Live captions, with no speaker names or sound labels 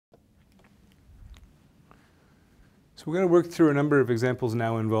So we're going to work through a number of examples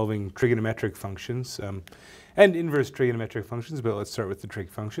now involving trigonometric functions and inverse trigonometric functions, but let's start with the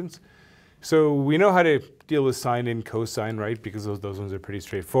trig functions. So we know how to deal with sine and cosine, right? Because those ones are pretty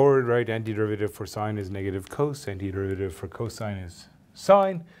straightforward, right? Antiderivative for sine is negative cos, antiderivative for cosine is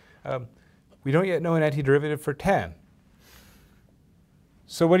sine. We don't yet know an antiderivative for tan.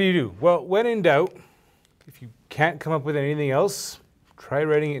 So what do you do? Well, when in doubt, if you can't come up with anything else, try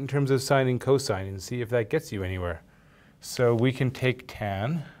writing it in terms of sine and cosine and see if that gets you anywhere. So we can take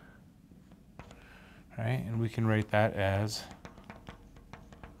tan, right, and we can write that as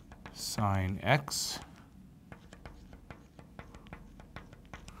sine x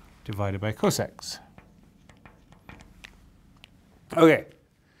divided by cos x. Okay,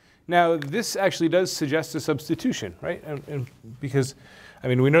 now this actually does suggest a substitution, right? And because, I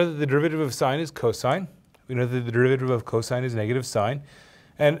mean, we know that the derivative of sine is cosine. We know that the derivative of cosine is negative sine.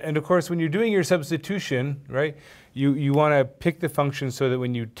 And of course, when you're doing your substitution, right, you want to pick the function so that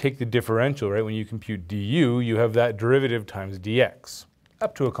when you take the differential, right, when you compute du, you have that derivative times dx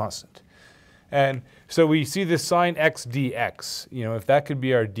up to a constant. And so we see this sine x dx. You know, if that could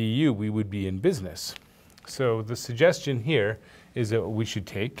be our du, we would be in business. So the suggestion here is that what we should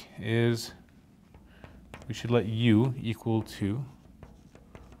take is we should let u equal to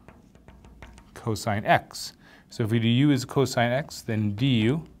cosine x. So if we do u is cosine x, then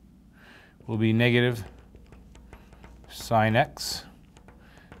du will be negative sine x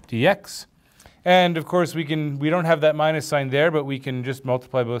dx. And of course we don't have that minus sign there, but we can just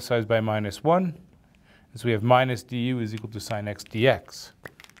multiply both sides by minus 1. And so we have minus du is equal to sine x dx.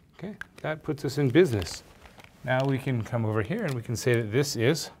 Okay, that puts us in business. Now we can come over here and we can say that this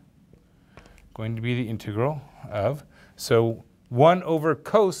is going to be the integral of, so 1 over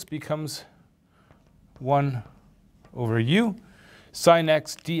cos becomes 1 over u. Sine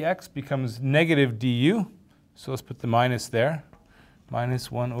x dx becomes negative du. So let's put the minus there.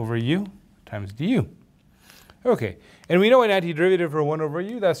 Minus 1 over u times du. Okay, and we know an antiderivative for 1 over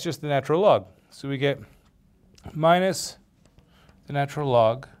u, that's just the natural log. So we get minus the natural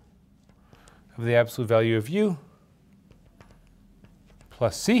log of the absolute value of u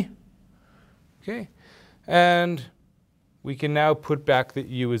plus c. Okay, and we can now put back that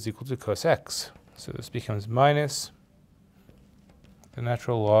u is equal to cos x. So this becomes minus the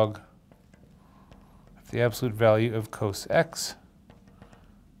natural log of the absolute value of cos x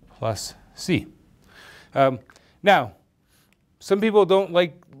plus c. Now, some people don't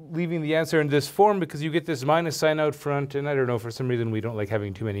like leaving the answer in this form because you get this minus sign out front, and I don't know, for some reason we don't like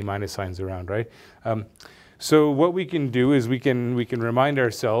having too many minus signs around, right? So what we can do is we can remind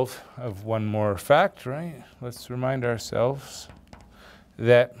ourselves of one more fact, right? Let's remind ourselves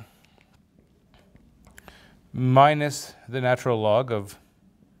that minus the natural log of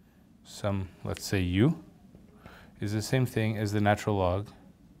some, let's say u, is the same thing as the natural log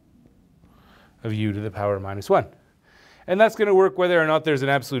of u to the power minus 1. And that's going to work whether or not there's an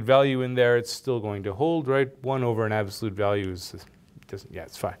absolute value in there. It's still going to hold, right? 1 over an absolute value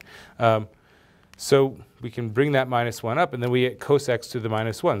it's fine. So we can bring that minus 1 up, and then we get cos x to the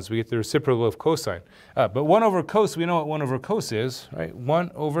minus 1. So we get the reciprocal of cosine. But 1 over cos, we know what 1 over cos is, right?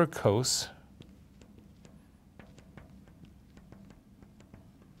 1 over cos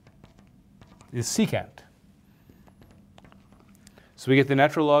is secant. So we get the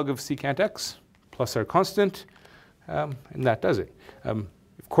natural log of secant x plus our constant, and that does it. Of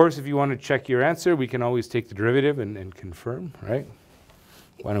course, if you want to check your answer, we can always take the derivative and confirm, right?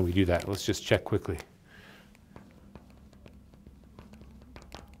 Why don't we do that? Let's just check quickly.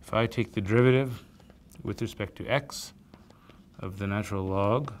 If I take the derivative with respect to x of the natural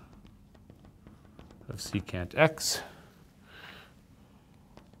log of secant x,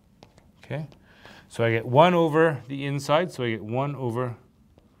 okay, so I get 1 over the inside, so I get 1 over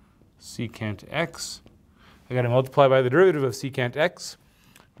secant x. I got to multiply by the derivative of secant x,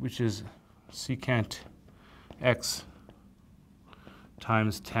 which is secant x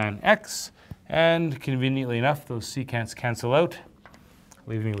times tan x. And conveniently enough, those secants cancel out,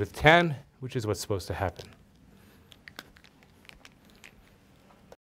 leaving me with tan, which is what's supposed to happen.